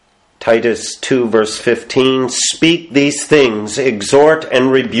Titus 2 verse 15, "Speak these things, exhort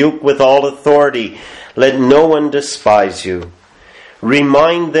and rebuke with all authority. Let no one despise you.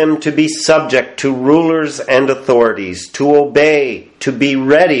 Remind them to be subject to rulers and authorities, to obey, to be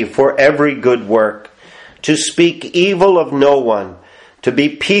ready for every good work, to speak evil of no one, to be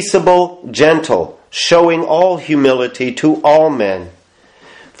peaceable, gentle, showing all humility to all men.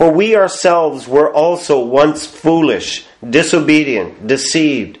 For we ourselves were also once foolish, disobedient,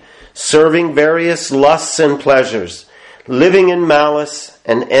 deceived, serving various lusts and pleasures, living in malice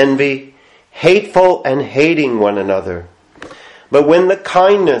and envy, hateful and hating one another. But when the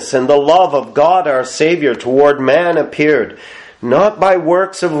kindness and the love of God our Savior toward man appeared, not by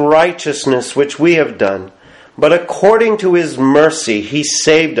works of righteousness which we have done, but according to his mercy he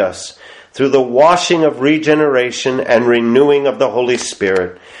saved us through the washing of regeneration and renewing of the Holy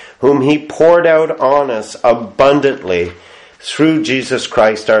Spirit, whom he poured out on us abundantly through Jesus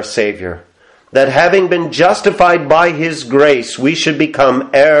Christ our Savior, that having been justified by his grace, we should become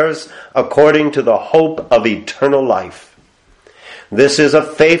heirs according to the hope of eternal life. This is a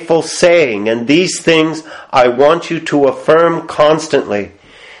faithful saying, and these things I want you to affirm constantly,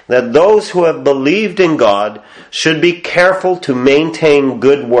 that those who have believed in God should be careful to maintain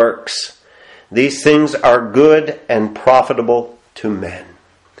good works. These things are good and profitable to men.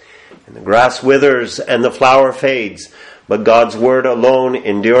 And the grass withers and the flower fades, but God's word alone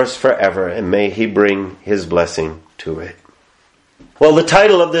endures forever, and may he bring his blessing to it. Well, the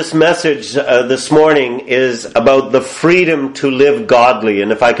title of this message this morning is about the freedom to live godly.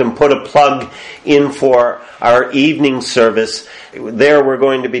 And if I can put a plug in for our evening service, there we're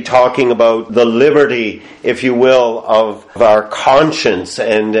going to be talking about the liberty, if you will, of our conscience.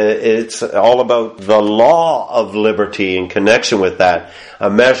 And it's all about the law of liberty in connection with that, a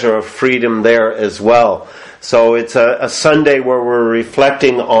measure of freedom there as well. So it's a Sunday where we're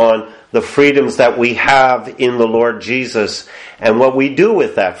reflecting on the freedoms that we have in the Lord Jesus and what we do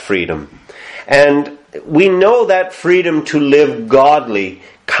with that freedom. And we know that freedom to live godly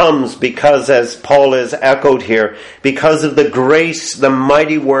comes because, as Paul has echoed here, because of the grace, the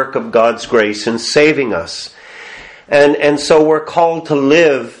mighty work of God's grace in saving us. And so we're called to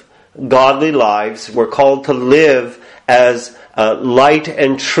live godly lives. We're called to live as light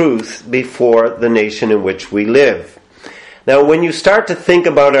and truth before the nation in which we live. Now, when you start to think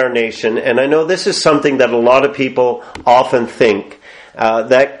about our nation, and I know this is something that a lot of people often think,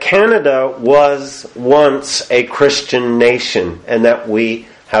 that Canada was once a Christian nation and that we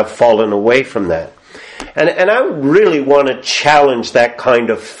have fallen away from that. And I really want to challenge that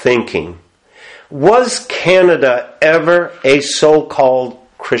kind of thinking. Was Canada ever a so-called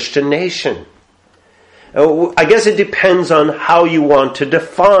Christian nation? I guess it depends on how you want to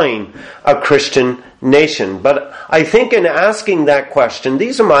define a Christian nation. But I think in asking that question,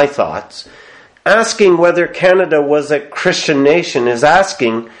 these are my thoughts, asking whether Canada was a Christian nation is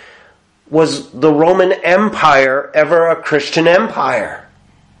asking, was the Roman Empire ever a Christian empire?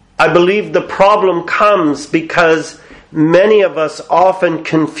 I believe the problem comes because many of us often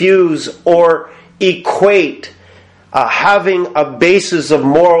confuse or equate having a basis of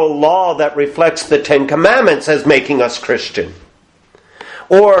moral law that reflects the Ten Commandments as making us Christian.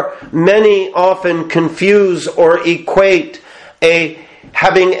 Or many often confuse or equate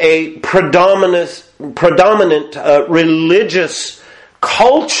having a predominant religious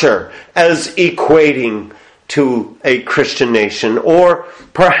culture as equating to a Christian nation. Or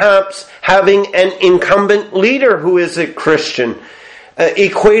perhaps having an incumbent leader who is a Christian,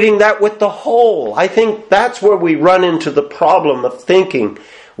 equating that with the whole. I think that's where we run into the problem of thinking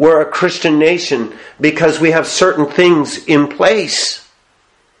we're a Christian nation because we have certain things in place.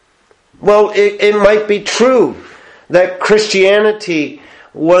 Well, it might be true that Christianity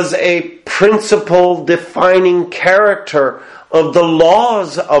was a principle defining character of the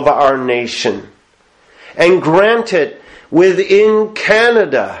laws of our nation. And granted, within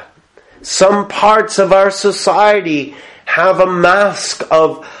Canada, some parts of our society have a mask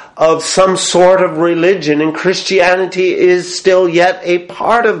of some sort of religion, and Christianity is still yet a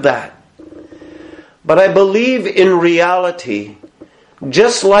part of that. But I believe in reality,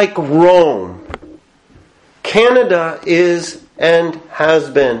 just like Rome, Canada is and has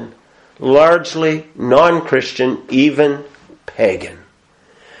been largely non-Christian, even pagan.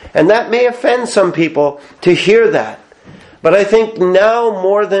 And that may offend some people to hear that. But I think now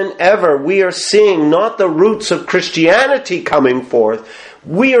more than ever, we are seeing not the roots of Christianity coming forth.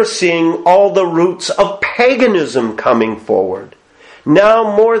 We are seeing all the roots of paganism coming forward.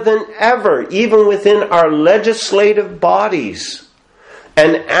 Now more than ever, even within our legislative bodies,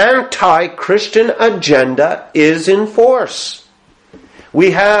 an anti-Christian agenda is in force.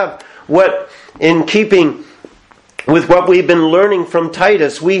 We have in keeping with what we've been learning from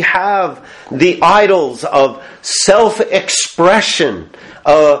Titus, we have the idols of self-expression,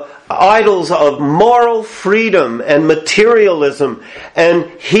 idols of moral freedom and materialism and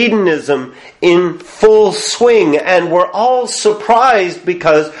hedonism in full swing. And we're all surprised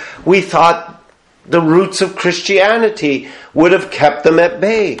because we thought the roots of Christianity would have kept them at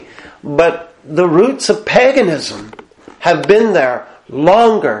bay. But the roots of paganism have been there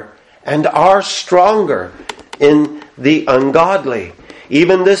longer and are stronger in the ungodly.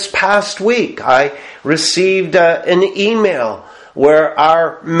 Even this past week, I received an email where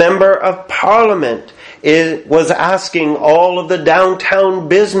our member of parliament was asking all of the downtown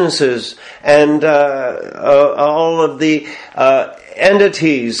businesses and all of the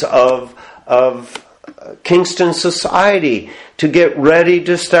entities of Kingston society to get ready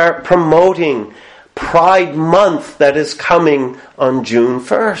to start promoting Pride Month that is coming on June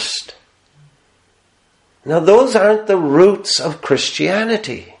 1st. Now, those aren't the roots of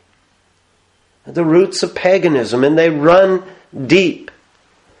Christianity. They're the roots of paganism, and they run deep.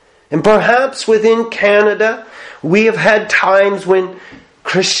 And perhaps within Canada, we have had times when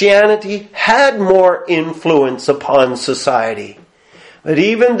Christianity had more influence upon society. But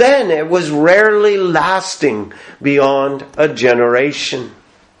even then, it was rarely lasting beyond a generation.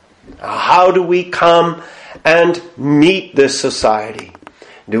 How do we come and meet this society?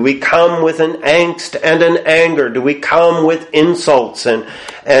 Do we come with an angst and an anger? Do we come with insults?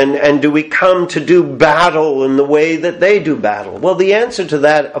 And do we come to do battle in the way that they do battle? Well, the answer to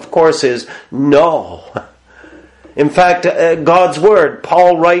that, of course, is no. In fact, God's Word,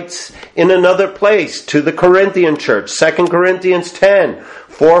 Paul writes in another place to the Corinthian church, 2 Corinthians 10,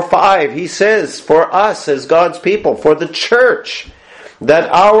 4-5, he says, for us as God's people, for the church, that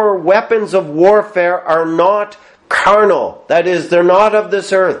our weapons of warfare are not carnal. That is, they're not of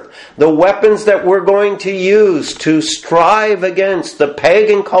this earth. The weapons that we're going to use to strive against the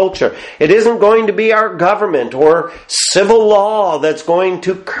pagan culture, it isn't going to be our government or civil law that's going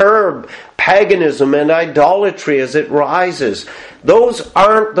to curb paganism and idolatry as it rises. Those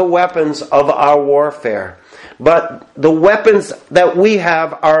aren't the weapons of our warfare. But the weapons that we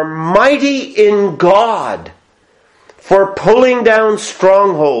have are mighty in God for pulling down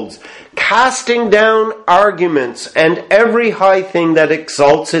strongholds, casting down arguments, and every high thing that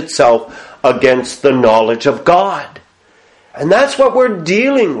exalts itself against the knowledge of God. And that's what we're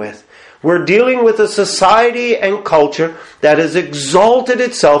dealing with. We're dealing with a society and culture that has exalted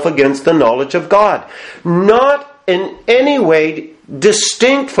itself against the knowledge of God. Not in any way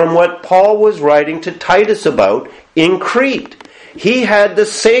distinct from what Paul was writing to Titus about in Crete. He had the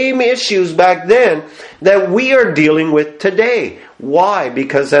same issues back then that we are dealing with today. Why?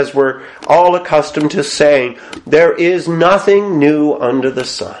 Because as we're all accustomed to saying, there is nothing new under the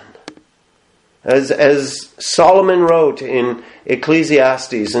sun. As Solomon wrote in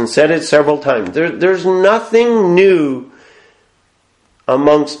Ecclesiastes and said it several times, there's nothing new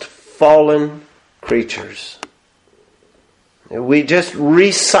amongst fallen creatures. We just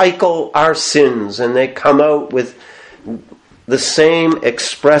recycle our sins and they come out with the same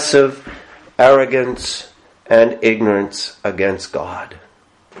expressive arrogance and ignorance against God.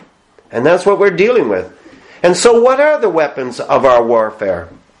 And that's what we're dealing with. And so what are the weapons of our warfare?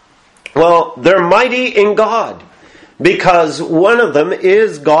 Well, they're mighty in God, because one of them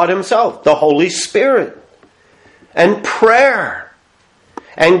is God Himself, the Holy Spirit, and prayer,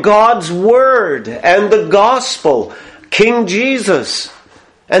 and God's Word, and the Gospel, King Jesus,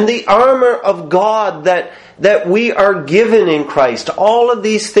 and the armor of God that we are given in Christ. All of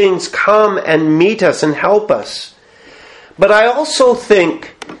these things come and meet us and help us. But I also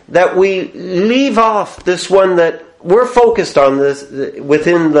think that we leave off this one that we're focused on this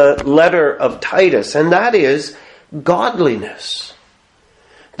within the letter of Titus, and that is godliness.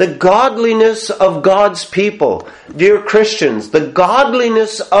 The godliness of God's people. Dear Christians, the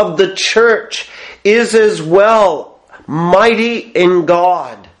godliness of the church is as well mighty in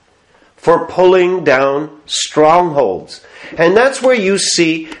God for pulling down strongholds. And that's where you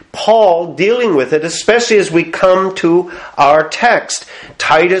see Paul dealing with it, especially as we come to our text,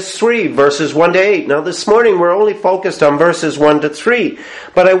 Titus 3, verses 1 to 8. Now this morning we're only focused on verses 1 to 3,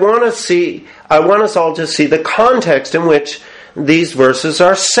 but I want us all to see the context in which these verses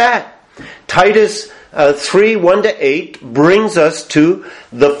are set. Titus 3, 1 to 8 brings us to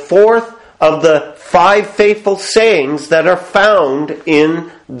the fourth of the 5 faithful sayings that are found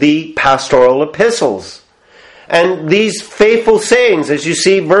in the pastoral epistles. And these faithful sayings, as you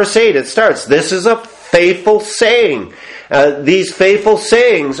see, verse 8, it starts, this is a faithful saying. These faithful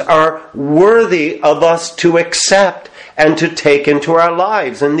sayings are worthy of us to accept and to take into our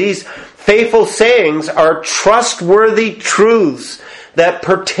lives. And these faithful sayings are trustworthy truths that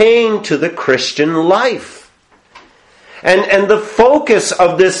pertain to the Christian life. And the focus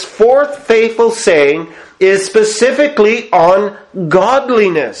of this fourth faithful saying is specifically on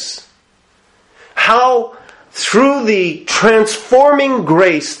godliness. How through the transforming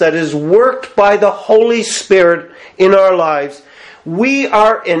grace that is worked by the Holy Spirit in our lives, we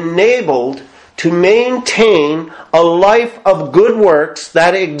are enabled to maintain a life of good works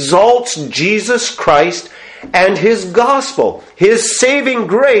that exalts Jesus Christ and His gospel. His saving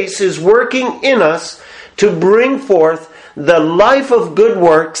grace is working in us to bring forth the life of good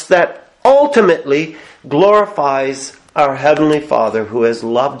works that ultimately glorifies our Heavenly Father who has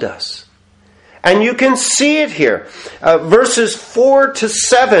loved us. And you can see it here. Verses 4 to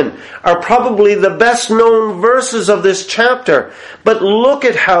 7 are probably the best known verses of this chapter. But look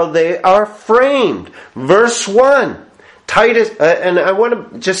at how they are framed. Verse 1. Titus, and I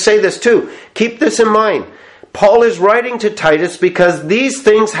want to just say this too. Keep this in mind. Paul is writing to Titus because these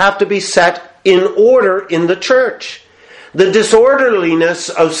things have to be set in order in the church. The disorderliness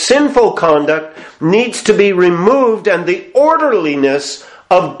of sinful conduct needs to be removed, and the orderliness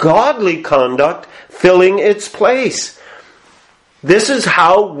of godly conduct filling its place. This is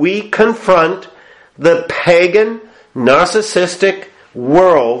how we confront the pagan, narcissistic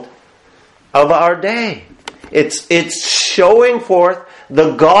world of our day. It's showing forth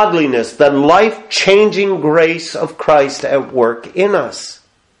the godliness, the life-changing grace of Christ at work in us.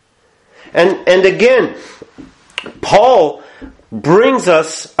 And again, Paul brings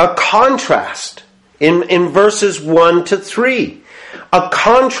us a contrast in verses 1 to 3. A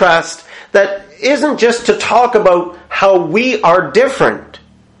contrast that isn't just to talk about how we are different,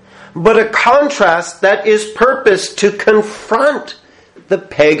 but a contrast that is purposed to confront the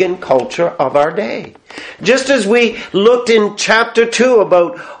pagan culture of our day. Just as we looked in chapter 2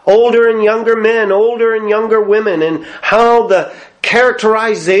 about older and younger men, older and younger women, and how the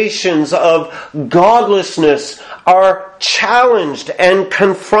characterizations of godlessness are challenged and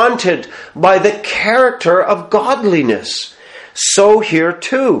confronted by the character of godliness. So here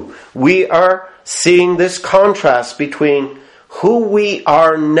too, we are seeing this contrast between who we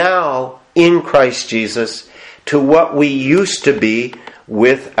are now in Christ Jesus to what we used to be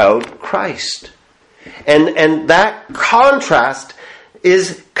without Christ. And that contrast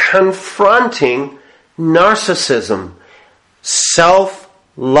is confronting narcissism,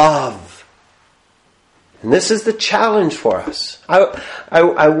 self-love. And this is the challenge for us.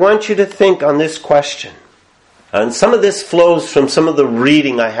 I want you to think on this question. And some of this flows from some of the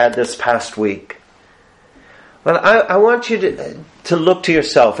reading I had this past week. But I want you to look to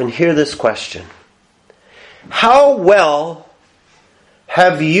yourself and hear this question. How well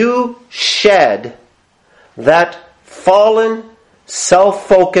have you shed that fallen,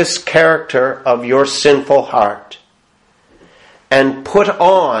 self-focused character of your sinful heart and put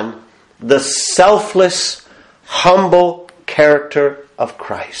on the selfless, humble character of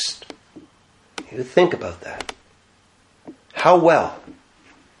Christ? You think about that. How well?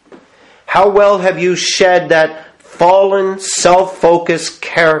 How well have you shed that fallen, self-focused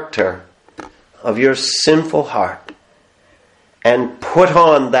character of your sinful heart and put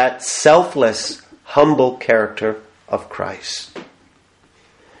on that selfless, humble character of Christ?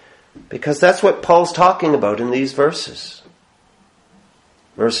 Because that's what Paul's talking about in these verses.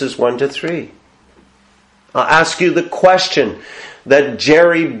 Verses 1 to 3. I'll ask you the question that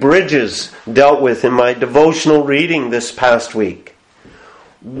Jerry Bridges dealt with in my devotional reading this past week.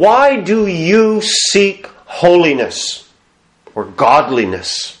 Why do you seek holiness or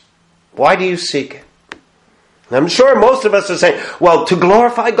godliness? Why do you seek it? And I'm sure most of us are saying, well, to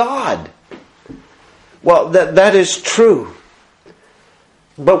glorify God. Well, that is true.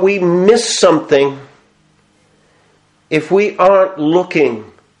 But we miss something if we aren't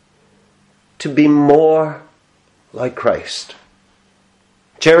looking to be more like Christ.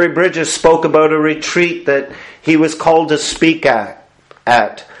 Jerry Bridges spoke about a retreat that he was called to speak at.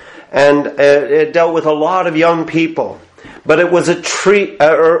 And it dealt with a lot of young people. But it was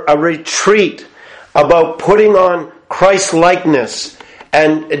a retreat about putting on Christ-likeness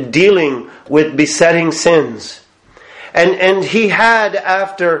and dealing with besetting sins. And he had,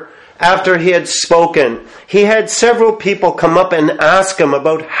 after he had spoken, he had several people come up and ask him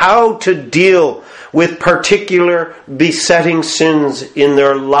about how to deal with particular besetting sins in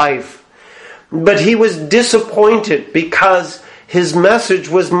their life. But he was disappointed because his message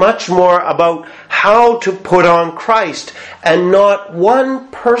was much more about how to put on Christ. And not one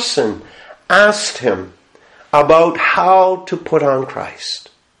person asked him about how to put on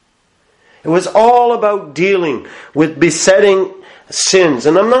Christ. It was all about dealing with besetting sins.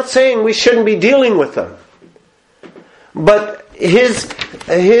 And I'm not saying we shouldn't be dealing with them. But his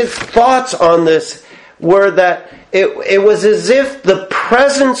thoughts on this were that it was as if the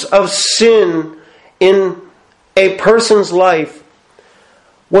presence of sin in a person's life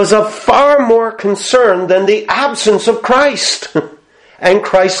was of far more concern than the absence of Christ and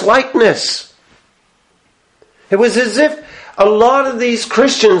Christ-likeness. It was as if a lot of these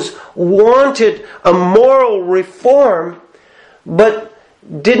Christians wanted a moral reform, but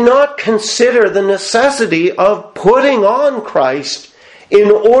did not consider the necessity of putting on Christ in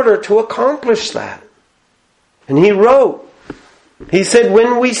order to accomplish that. And he wrote, he said,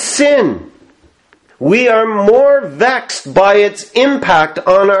 when we sin, we are more vexed by its impact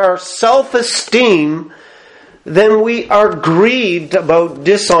on our self-esteem than we are grieved about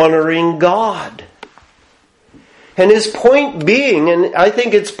dishonoring God. And his point being, and I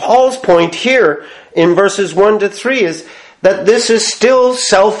think it's Paul's point here in verses 1 to 3, is that this is still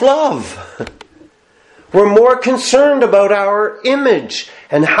self-love. We're more concerned about our image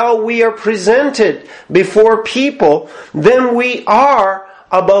and how we are presented before people than we are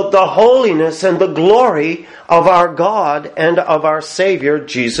about the holiness and the glory of our God and of our Savior,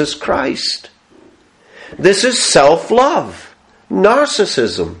 Jesus Christ. This is self-love,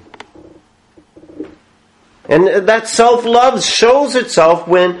 narcissism. And that self-love shows itself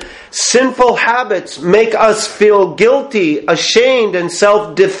when sinful habits make us feel guilty, ashamed, and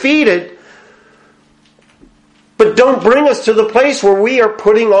self-defeated, but don't bring us to the place where we are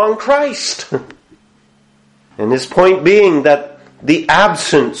putting on Christ. And his point being that the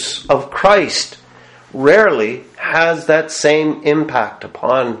absence of Christ rarely has that same impact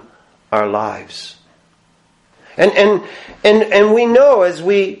upon our lives. And we know as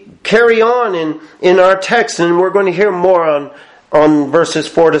we carry on in our text, and we're going to hear more on verses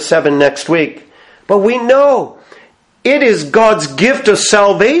 4 to 7 next week, but we know it is God's gift of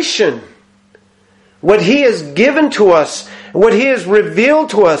salvation. What He has given to us, what He has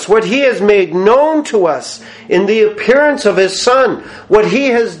revealed to us, what He has made known to us in the appearance of His Son, what He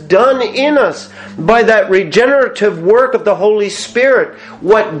has done in us by that regenerative work of the Holy Spirit,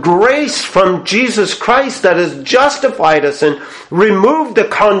 what grace from Jesus Christ that has justified us and removed the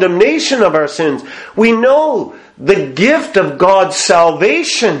condemnation of our sins. We know the gift of God's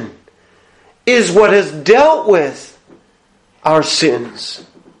salvation is what has dealt with our sins.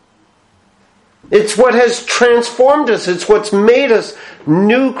 It's what has transformed us. It's what's made us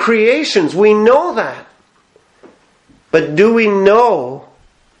new creations. We know that. But do we know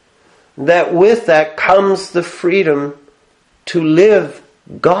that with that comes the freedom to live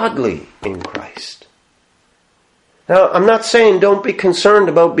godly in Christ? Now, I'm not saying don't be concerned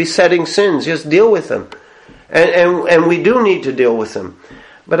about besetting sins. Just deal with them. And we do need to deal with them.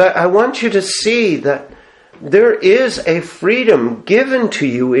 But I want you to see that there is a freedom given to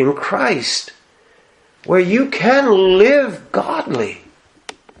you in Christ where you can live godly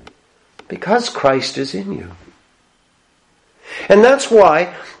because Christ is in you. And that's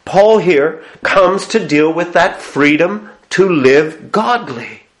why Paul here comes to deal with that freedom to live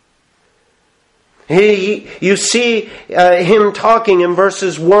godly. You see him talking in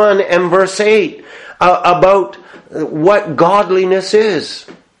verses 1 and verse 8 about what godliness is.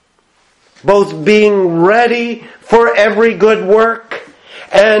 Both being ready for every good work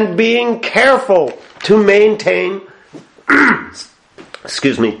and being careful to maintain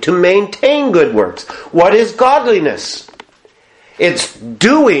to maintain good works. What is godliness? It's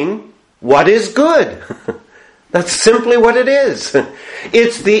doing what is good. That's simply what it is.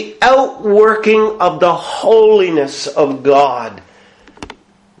 It's the outworking of the holiness of God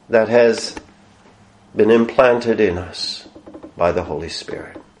that has been implanted in us by the Holy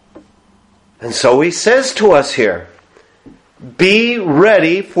Spirit. And so he says to us here, be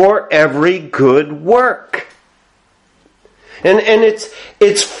ready for every good work. And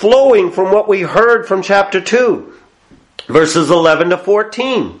it's flowing from what we heard from chapter 2, verses 11 to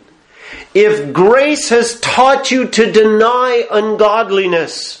 14. If grace has taught you to deny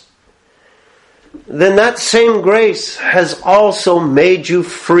ungodliness, then that same grace has also made you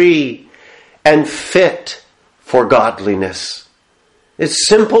free and fit for godliness. It's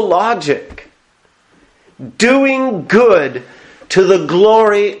simple logic. Doing good to the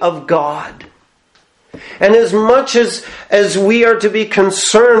glory of God. And as much as we are to be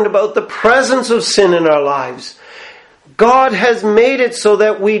concerned about the presence of sin in our lives, God has made it so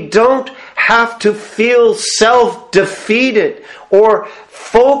that we don't have to feel self-defeated or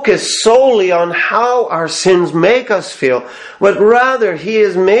focus solely on how our sins make us feel, but rather He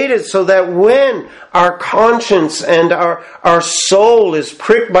has made it so that when our conscience and our soul is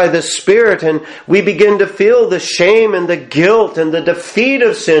pricked by the Spirit and we begin to feel the shame and the guilt and the defeat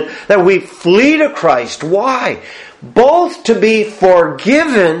of sin, that we flee to Christ. Why? Both to be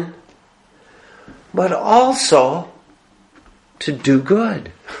forgiven, but also to do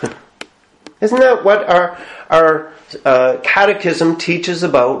good. Isn't that what our catechism teaches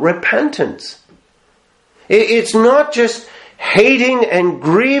about repentance? It's not just hating and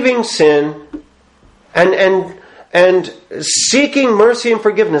grieving sin and seeking mercy and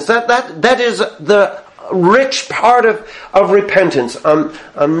forgiveness. That is the rich part of repentance.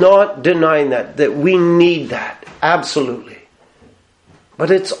 I'm not denying that we need that, absolutely. But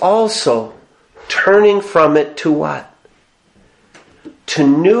it's also turning from it to what? To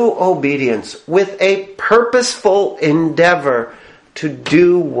new obedience with a purposeful endeavor to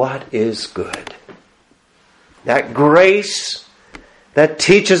do what is good. That grace that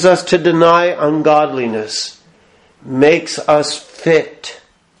teaches us to deny ungodliness makes us fit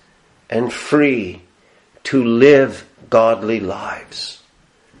and free to live godly lives.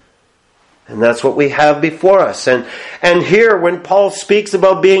 And that's what we have before us. And here when Paul speaks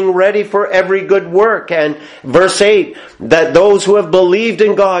about being ready for every good work, and verse 8, that those who have believed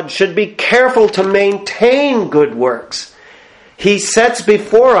in God should be careful to maintain good works. He sets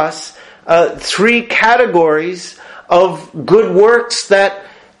before us three categories of good works that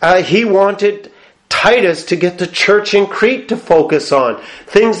he wanted Titus to get the church in Crete to focus on.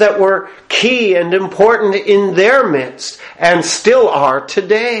 Things that were key and important in their midst and still are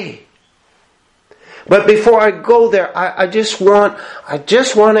today. But before I go there, I just want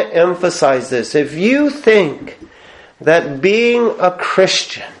to emphasize this. If you think that being a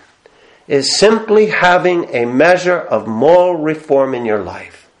Christian is simply having a measure of moral reform in your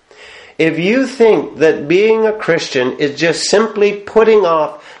life, if you think that being a Christian is just simply putting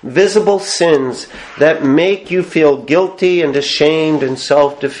off visible sins that make you feel guilty and ashamed and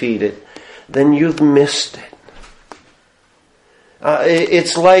self-defeated, then you've missed it.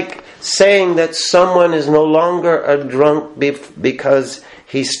 It's like saying that someone is no longer a drunk because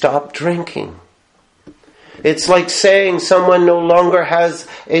he stopped drinking. It's like saying someone no longer has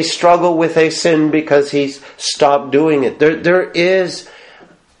a struggle with a sin because he's stopped doing it. There is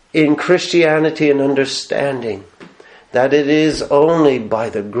in Christianity an understanding that it is only by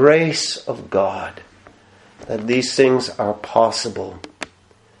the grace of God that these things are possible.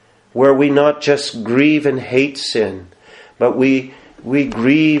 Where we not just grieve and hate sin, but we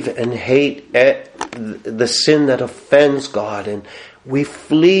grieve and hate the sin that offends God, and we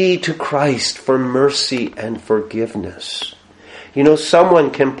flee to Christ for mercy and forgiveness. You know, someone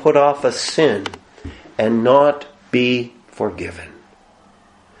can put off a sin and not be forgiven,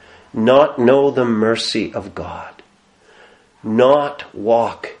 not know the mercy of God, not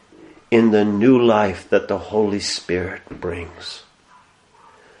walk in the new life that the Holy Spirit brings.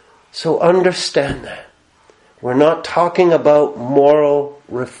 So understand that. We're not talking about moral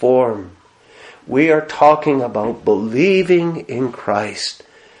reform. We are talking about believing in Christ,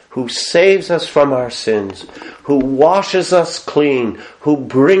 who saves us from our sins, who washes us clean, who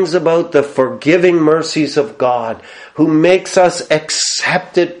brings about the forgiving mercies of God, who makes us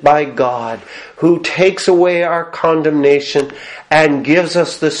accepted by God, who takes away our condemnation and gives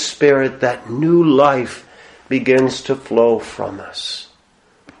us the Spirit that new life begins to flow from us.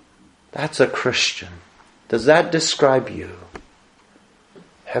 That's a Christian. Does that describe you?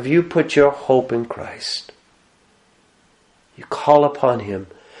 Have you put your hope in Christ? You call upon Him.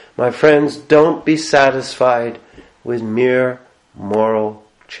 My friends, don't be satisfied with mere moral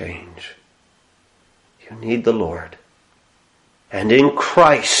change. You need the Lord. And in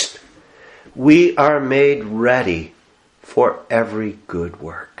Christ, we are made ready for every good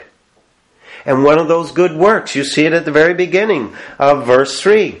work. And one of those good works, you see it at the very beginning of verse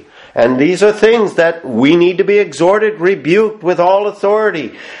 3. And these are things that we need to be exhorted, rebuked with all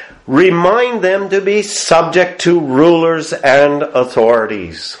authority. Remind them to be subject to rulers and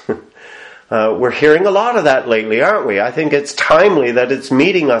authorities. We're hearing a lot of that lately, aren't we? I think it's timely that it's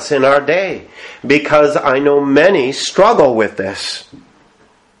meeting us in our day, because I know many struggle with this.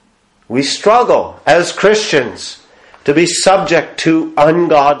 We struggle as Christians to be subject to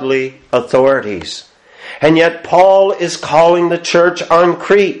ungodly authorities. And yet Paul is calling the church on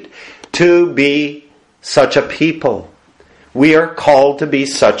Crete to be such a people. We are called to be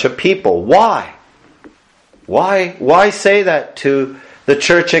such a people. Why? Why say that to the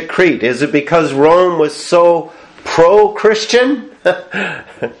church at Crete? Is it because Rome was so pro-Christian?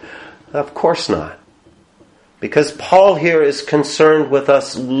 Of course not. Because Paul here is concerned with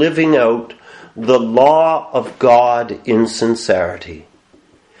us living out the law of God in sincerity.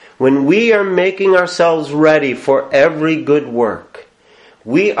 When we are making ourselves ready for every good work,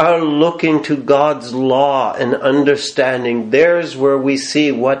 we are looking to God's law and understanding. There's where we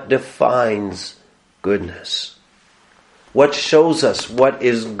see what defines goodness. What shows us what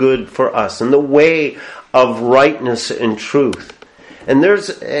is good for us and the way of rightness and truth. And there's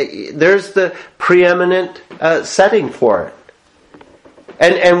the preeminent setting for it.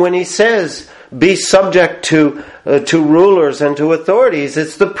 And when he says, be subject to rulers and to authorities,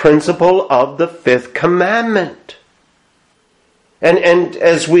 it's the principle of the fifth commandment. And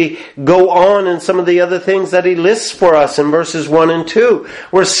as we go on in some of the other things that he lists for us in verses 1 and 2,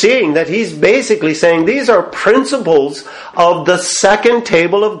 we're seeing that he's basically saying these are principles of the second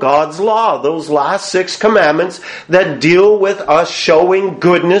table of God's law, those last 6 commandments that deal with us showing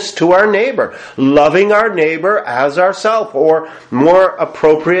goodness to our neighbor, loving our neighbor as ourselves, or more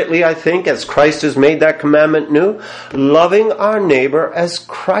appropriately, I think, as Christ has made that commandment new, loving our neighbor as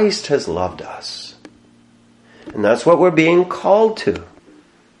Christ has loved us. And that's what we're being called to.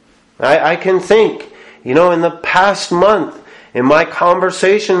 I can think, in the past month, in my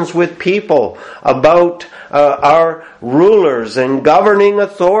conversations with people about our rulers and governing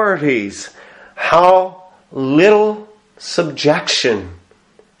authorities, how little subjection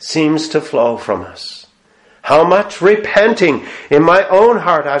seems to flow from us. How much repenting in my own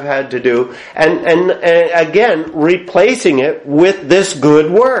heart I've had to do, and again, replacing it with this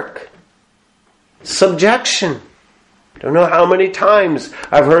good work. Subjection. Don't know how many times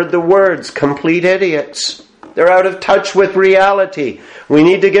I've heard the words complete idiots. They're out of touch with reality. We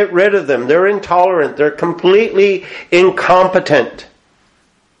need to get rid of them. They're intolerant. They're completely incompetent.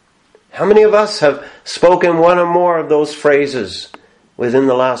 How many of us have spoken one or more of those phrases within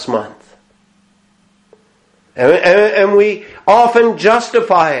the last month? And we often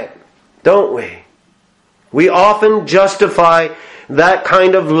justify it, don't we? We often justify that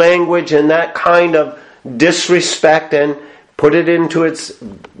kind of language and that kind of disrespect and put it into its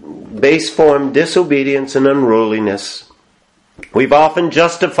base form, disobedience and unruliness. We've often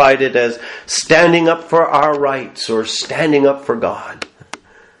justified it as standing up for our rights or standing up for God.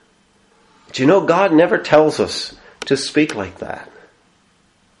 But God never tells us to speak like that.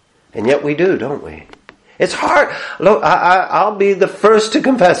 And yet we do, don't we? It's hard. Look, I'll be the first to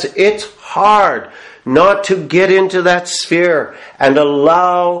confess, it's hard not to get into that sphere and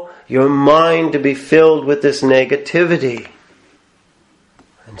allow your mind to be filled with this negativity.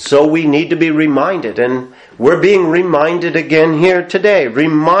 And so we need to be reminded, and we're being reminded again here today.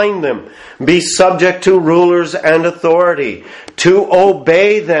 Remind them, be subject to rulers and authority, to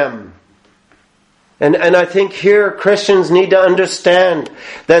obey them. And I think here Christians need to understand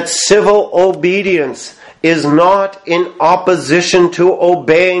that civil obedience is not in opposition to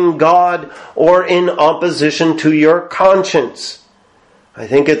obeying God or in opposition to your conscience. I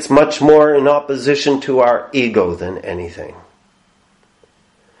think it's much more in opposition to our ego than anything.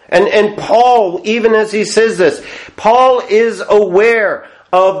 And Paul, even as he says this, Paul is aware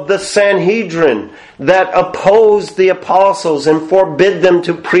of the Sanhedrin that opposed the apostles and forbid them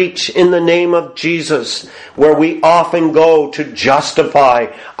to preach in the name of Jesus, where we often go to justify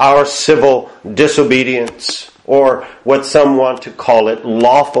our civil disobedience, or what some want to call it,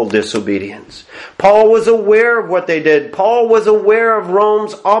 lawful disobedience. Paul was aware of what they did. Paul was aware of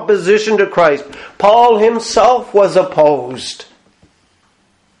Rome's opposition to Christ. Paul himself was opposed.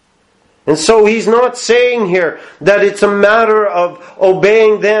 And so he's not saying here that it's a matter of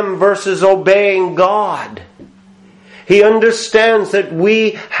obeying them versus obeying God. He understands that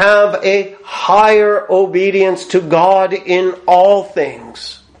we have a higher obedience to God in all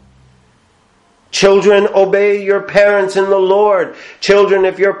things. Children, obey your parents in the Lord. Children,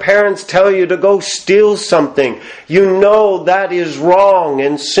 if your parents tell you to go steal something, you know that is wrong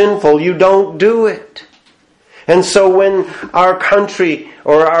and sinful. You don't do it. And so when our country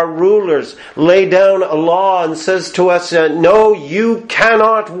or our rulers lay down a law and says to us, no, you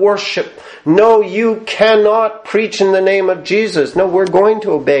cannot worship. No, you cannot preach in the name of Jesus. No, we're going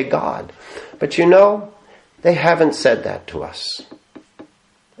to obey God. But they haven't said that to us.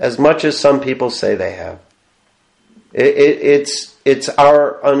 As much as some people say they have. It's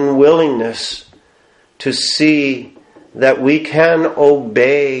our unwillingness to see that we can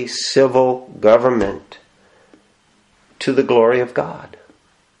obey civil government to the glory of God.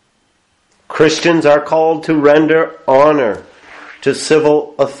 Christians are called to render honor to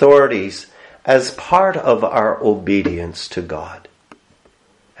civil authorities as part of our obedience to God.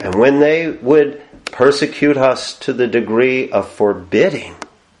 And when they would persecute us to the degree of forbidding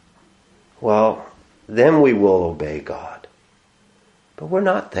well, then we will obey God. But we're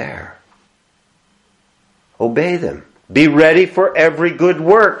not there. Obey them. Be ready for every good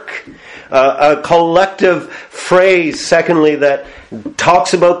work. A collective phrase, secondly, that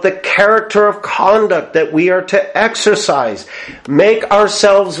talks about the character of conduct that we are to exercise. Make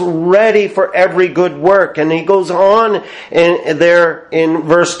ourselves ready for every good work. And he goes on there in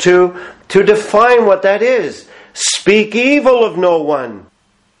verse 2 to define what that is. Speak evil of no one.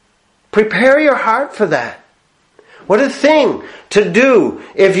 Prepare your heart for that. What a thing to do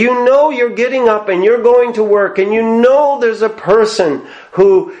if you know you're getting up and you're going to work and you know there's a person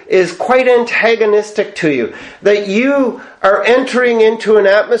who is quite antagonistic to you, that you are entering into an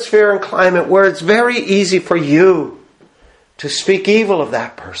atmosphere and climate where it's very easy for you to speak evil of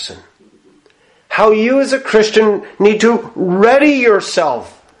that person. How you as a Christian need to ready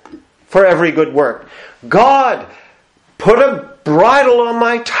yourself for every good work. God, put a bridle on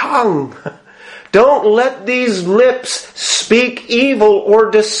my tongue. Don't let these lips speak evil or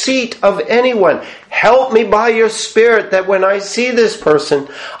deceit of anyone. Help me by your Spirit that when I see this person,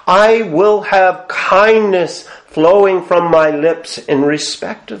 I will have kindness flowing from my lips in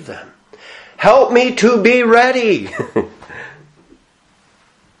respect of them. Help me to be ready.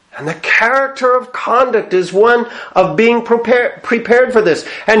 And the character of conduct is one of being prepared for this.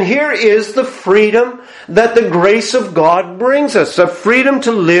 And here is the freedom that the grace of God brings us. The freedom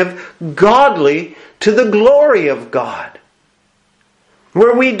to live godly to the glory of God.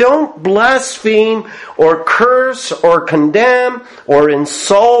 Where we don't blaspheme or curse or condemn or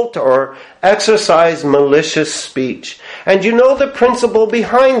insult or exercise malicious speech. And you know the principle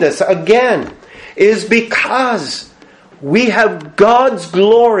behind this, again, is because we have God's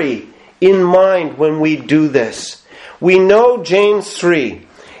glory in mind when we do this. We know James 3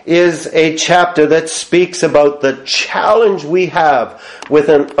 is a chapter that speaks about the challenge we have with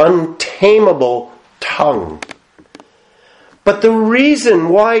an untamable tongue. But the reason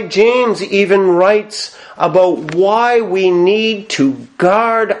why James even writes about why we need to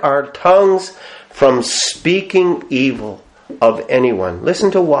guard our tongues from speaking evil of anyone. Listen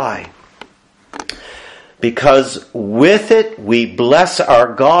to why. Because with it we bless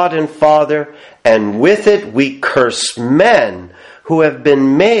our God and Father, and with it we curse men who have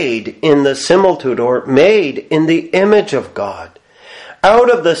been made in the similitude or made in the image of God.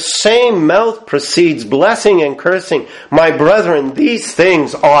 Out of the same mouth proceeds blessing and cursing. My brethren, these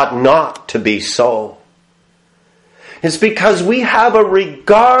things ought not to be so. It's because we have a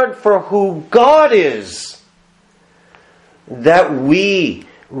regard for who God is that we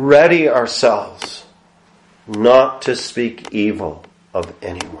ready ourselves not to speak evil of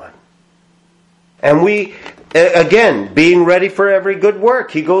anyone. And we, again, being ready for every good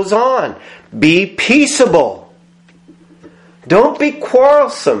work, he goes on. Be peaceable. Don't be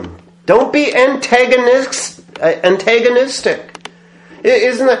quarrelsome. Don't be antagonistic.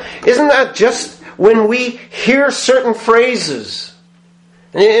 Isn't that just when we hear certain phrases,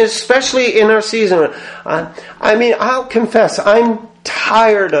 especially in our season? I'll confess, I'm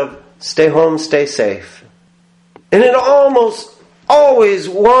tired of stay home, stay safe. And it almost always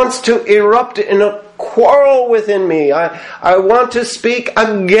wants to erupt in a quarrel within me. I want to speak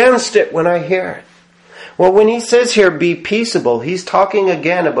against it when I hear it. Well, when he says here, be peaceable, he's talking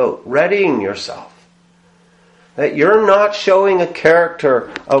again about readying yourself. That you're not showing a character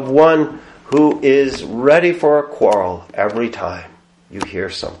of one who is ready for a quarrel every time you hear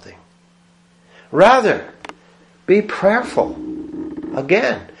something. Rather, be prayerful.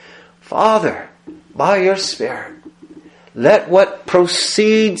 Again, Father, by your Spirit, let what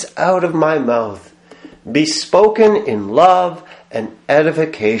proceeds out of my mouth be spoken in love and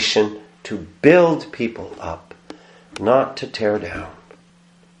edification to build people up, not to tear down.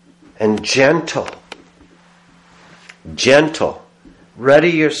 And gentle.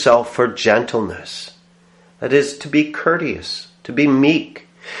 Ready yourself for gentleness. That is, to be courteous, to be meek.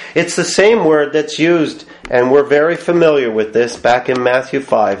 It's the same word that's used, and we're very familiar with this, back in Matthew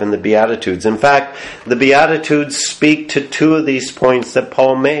 5 in the Beatitudes. In fact, the Beatitudes speak to two of these points that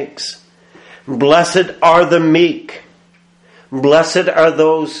Paul makes. Blessed are the meek. Blessed are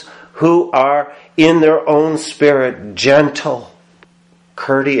those who are in their own spirit gentle,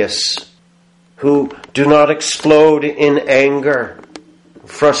 courteous, who do not explode in anger,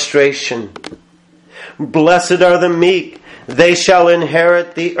 frustration. Blessed are the meek, they shall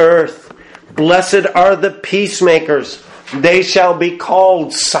inherit the earth. Blessed are the peacemakers, they shall be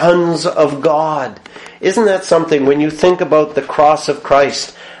called sons of God. Isn't that something when you think about the cross of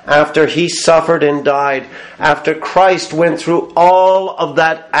Christ after he suffered and died, after Christ went through all of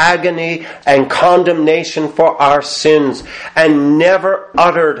that agony and condemnation for our sins, and never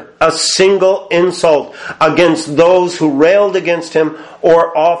uttered a single insult against those who railed against him,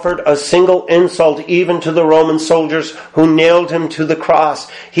 or offered a single insult even to the Roman soldiers who nailed him to the cross.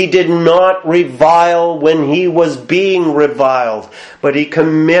 He did not revile when he was being reviled, but he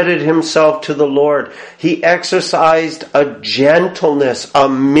committed himself to the Lord. He exercised a gentleness, a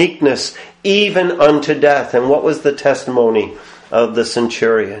meekness, even unto death. And what was the testimony of the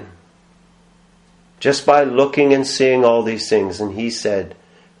centurion? Just by looking and seeing all these things, and he said,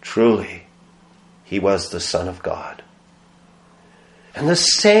 truly, he was the Son of God. And the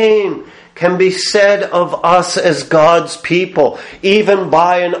same can be said of us as God's people. Even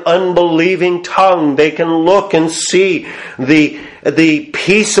by an unbelieving tongue, they can look and see the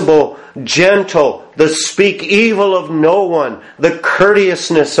peaceable, gentle, the speak evil of no one, the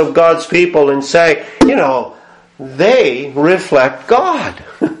courteousness of God's people, and say, they reflect God.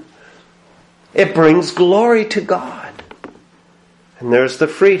 It brings glory to God. And there's the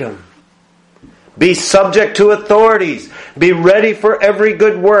freedom. Be subject to authorities. Be ready for every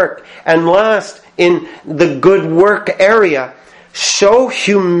good work. And last, in the good work area, show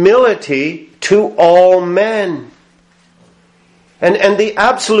humility to all men. And the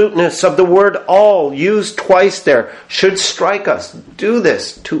absoluteness of the word all, used twice there, should strike us. Do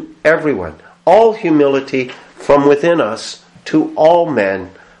this to everyone. All humility from within us to all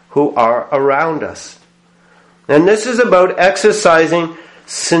men who are around us. And this is about exercising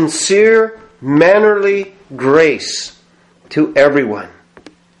sincere, mannerly grace to everyone.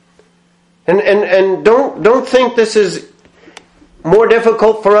 And don't think this is more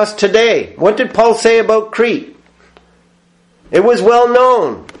difficult for us today. What did Paul say about Crete? It was well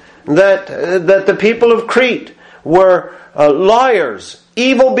known that the people of Crete were liars,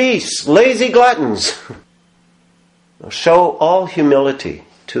 evil beasts, lazy gluttons. Show all humility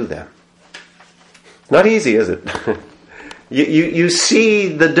to them. Not easy, is it? You see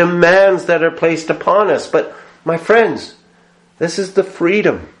the demands that are placed upon us. But, my friends, this is the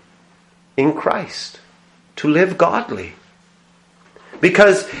freedom in Christ to live godly.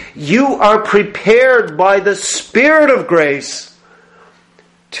 Because you are prepared by the Spirit of grace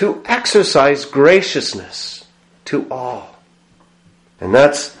to exercise graciousness to all. And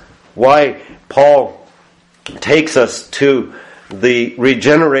that's why Paul takes us to the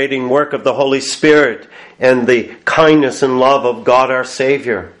regenerating work of the Holy Spirit and the kindness and love of God our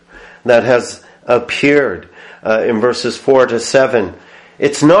Savior that has appeared in verses 4 to 7.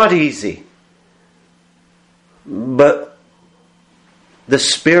 It's not easy, but the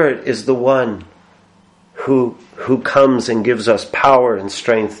Spirit is the one who comes and gives us power and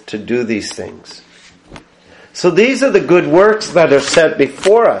strength to do these things. So these are the good works that are set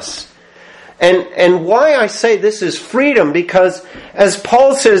before us. And why I say this is freedom, because as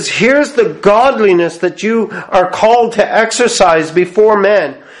Paul says, here's the godliness that you are called to exercise before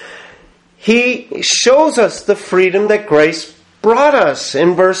men. He shows us the freedom that grace brought us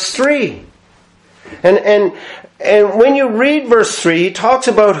in verse 3. And when you read verse 3, he talks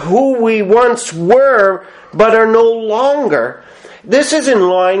about who we once were but are no longer. This is in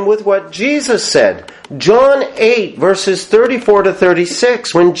line with what Jesus said. John 8, verses 34 to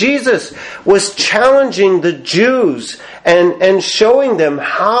 36, when Jesus was challenging the Jews and showing them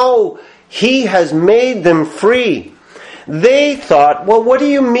how he has made them free. They thought, well, what do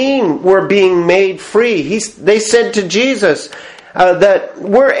you mean we're being made free? They said to Jesus that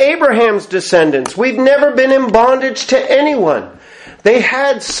we're Abraham's descendants. We've never been in bondage to anyone. They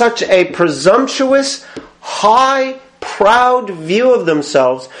had such a presumptuous, high, proud view of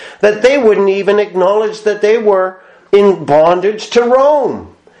themselves that they wouldn't even acknowledge that they were in bondage to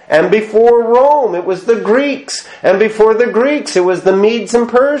Rome. And before Rome, it was the Greeks. And before the Greeks, it was the Medes and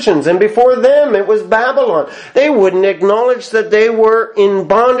Persians. And before them, it was Babylon. They wouldn't acknowledge that they were in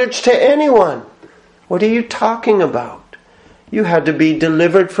bondage to anyone. What are you talking about? You had to be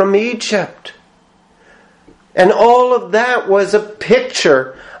delivered from Egypt. And all of that was a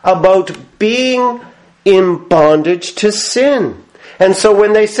picture about being in bondage to sin. And so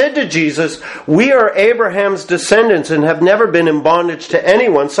when they said to Jesus, we are Abraham's descendants and have never been in bondage to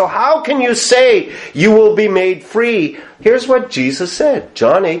anyone, so how can you say you will be made free? Here's what Jesus said,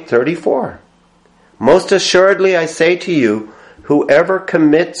 John 8:34. Most assuredly I say to you, whoever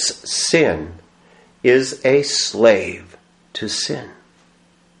commits sin is a slave to sin.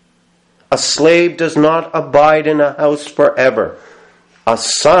 A slave does not abide in a house forever. A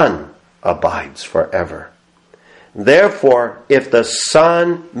son abides forever. Therefore, if the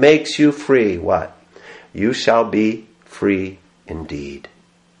Son makes you free, what? You shall be free indeed.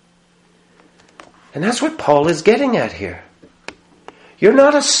 And that's what Paul is getting at here. You're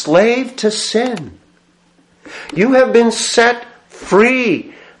not a slave to sin. You have been set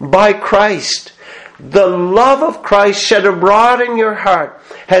free by Christ. The love of Christ shed abroad in your heart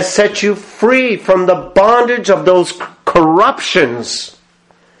has set you free from the bondage of those corruptions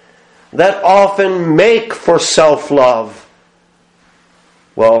that often make for self-love.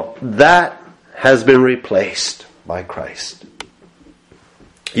 Well, that has been replaced by Christ.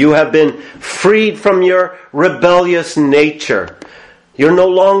 You have been freed from your rebellious nature. You're no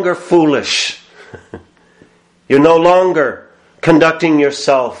longer foolish. You're no longer conducting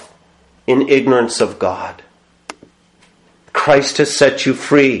yourself in ignorance of God. Christ has set you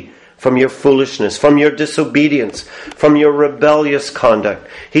free from your foolishness, from your disobedience, from your rebellious conduct.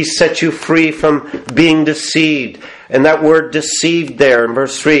 He set you free from being deceived. And that word deceived there in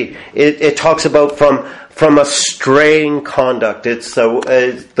verse 3, it talks about from a straying conduct. It's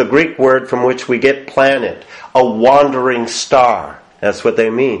the Greek word from which we get planet, a wandering star. That's what they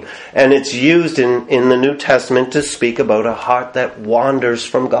mean. And it's used in the New Testament to speak about a heart that wanders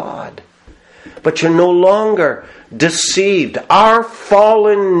from God. But you're no longer deceived. Our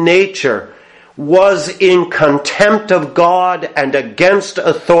fallen nature was in contempt of God and against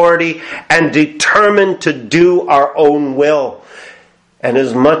authority and determined to do our own will. And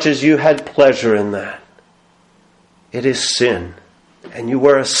as much as you had pleasure in that, it is sin. And you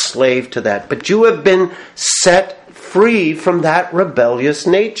were a slave to that. But you have been set free from that rebellious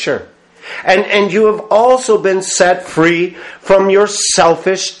nature. And you have also been set free from your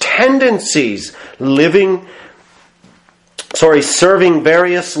selfish tendencies, serving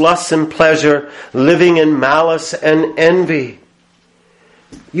various lusts and pleasure, living in malice and envy.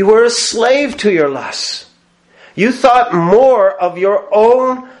 You were a slave to your lusts. You thought more of your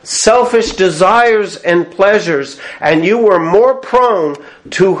own selfish desires and pleasures, and you were more prone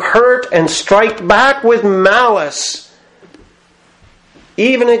to hurt and strike back with malice,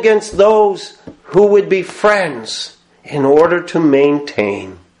 even against those who would be friends, in order to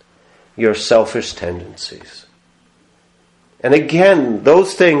maintain your selfish tendencies. And again,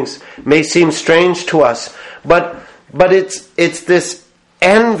 those things may seem strange to us, but it's this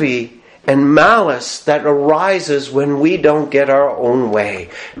envy and malice that arises when we don't get our own way.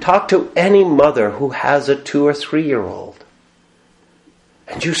 Talk to any mother who has a 2 or 3 year old.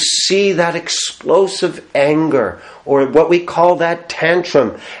 And you see that explosive anger, or what we call that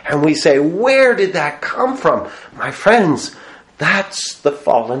tantrum. And we say, where did that come from? My friends, that's the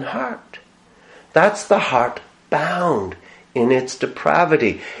fallen heart. That's the heart bound in its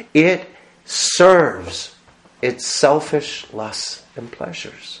depravity. It serves its selfish lusts and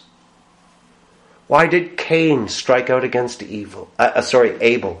pleasures. Why did Cain strike out against Abel?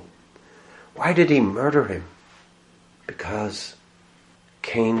 Why did he murder him? Because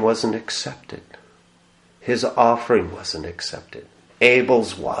Cain wasn't accepted. His offering wasn't accepted.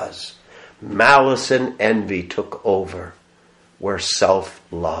 Abel's was. Malice and envy took over where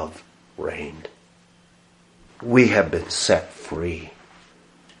self-love reigned. We have been set free.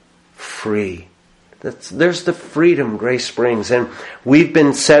 Free. There's the freedom grace brings. And we've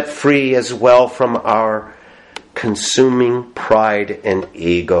been set free as well from our consuming pride and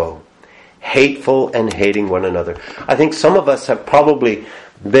ego. Hateful and hating one another. I think some of us have probably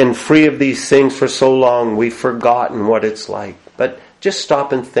been free of these things for so long we've forgotten what it's like. But just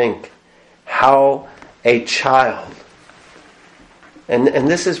stop and think how a child, and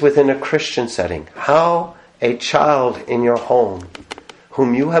this is within a Christian setting, how a child in your home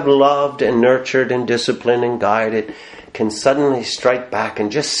whom you have loved and nurtured and disciplined and guided can suddenly strike back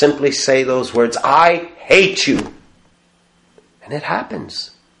and just simply say those words, I hate you. And it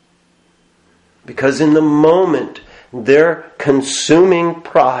happens. Because in the moment, their consuming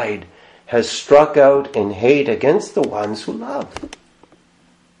pride has struck out in hate against the ones who love.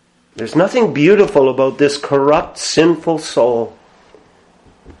 There's nothing beautiful about this corrupt, sinful soul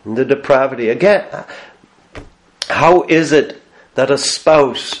and the depravity. Again, how is it that a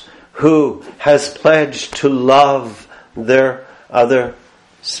spouse who has pledged to love their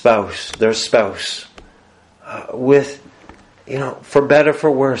spouse, with, for better,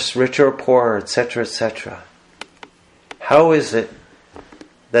 for worse, richer or poorer, etc., etc. How is it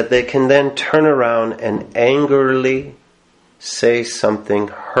that they can then turn around and angrily say something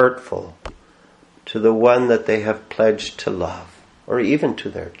hurtful to the one that they have pledged to love, or even to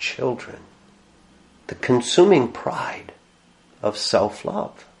their children? The consuming pride of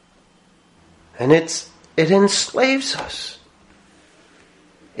self-love. And it enslaves us.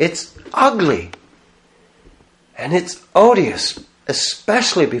 It's ugly. And it's odious,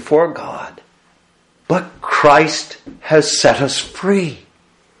 especially before God. But Christ has set us free.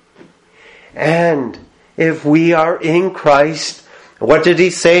 And if we are in Christ, what did he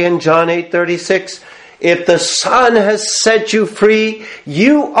say in John 8:36? If the Son has set you free,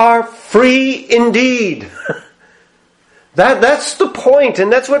 you are free indeed. That's the point,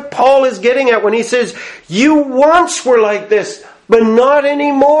 and that's what Paul is getting at when he says, you once were like this, but not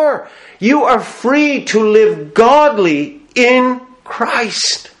anymore. You are free to live godly in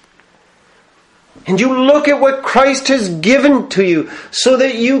Christ. And you look at what Christ has given to you so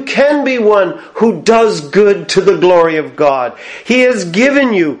that you can be one who does good to the glory of God. He has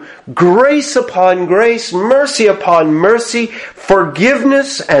given you grace upon grace, mercy upon mercy,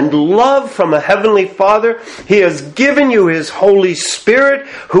 forgiveness and love from a heavenly Father. He has given you His Holy Spirit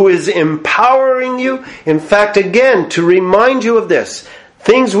who is empowering you. In fact, again, to remind you of this,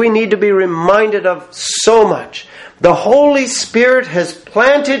 things we need to be reminded of so much. The Holy Spirit has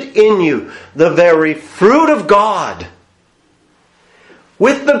planted in you the very fruit of God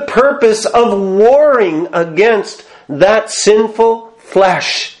with the purpose of warring against that sinful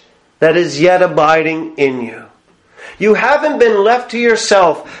flesh that is yet abiding in you. You haven't been left to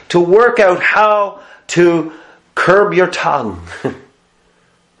yourself to work out how to curb your tongue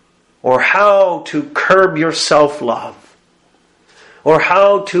or how to curb your self-love, or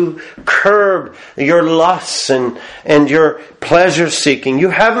how to curb your lusts and your pleasure-seeking. You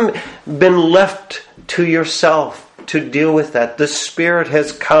haven't been left to yourself to deal with that. The Spirit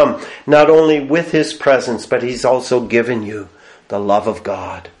has come not only with His presence, but He's also given you the love of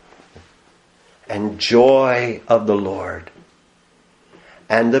God and joy of the Lord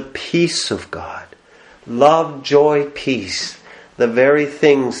and the peace of God. Love, joy, peace, the very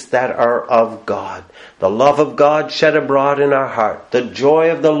things that are of God. The love of God shed abroad in our heart. The joy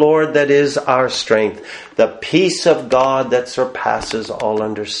of the Lord that is our strength. The peace of God that surpasses all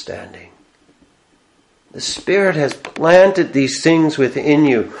understanding. The Spirit has planted these things within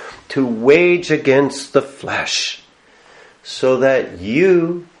you to wage against the flesh so that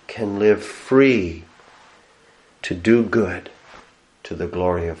you can live free to do good to the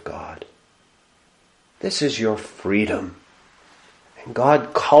glory of God. This is your freedom. And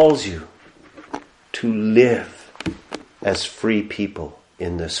God calls you to live as free people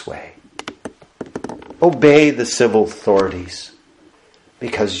in this way. Obey the civil authorities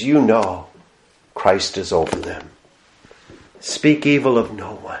because you know Christ is over them. Speak evil of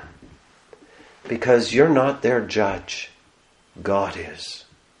no one because you're not their judge. God is.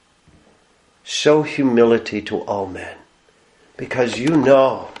 Show humility to all men because you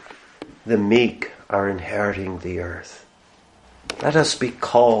know the meek are inheriting the earth. Let us be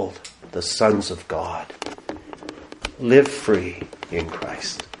called the sons of God. Live free in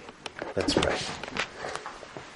Christ. Let's pray.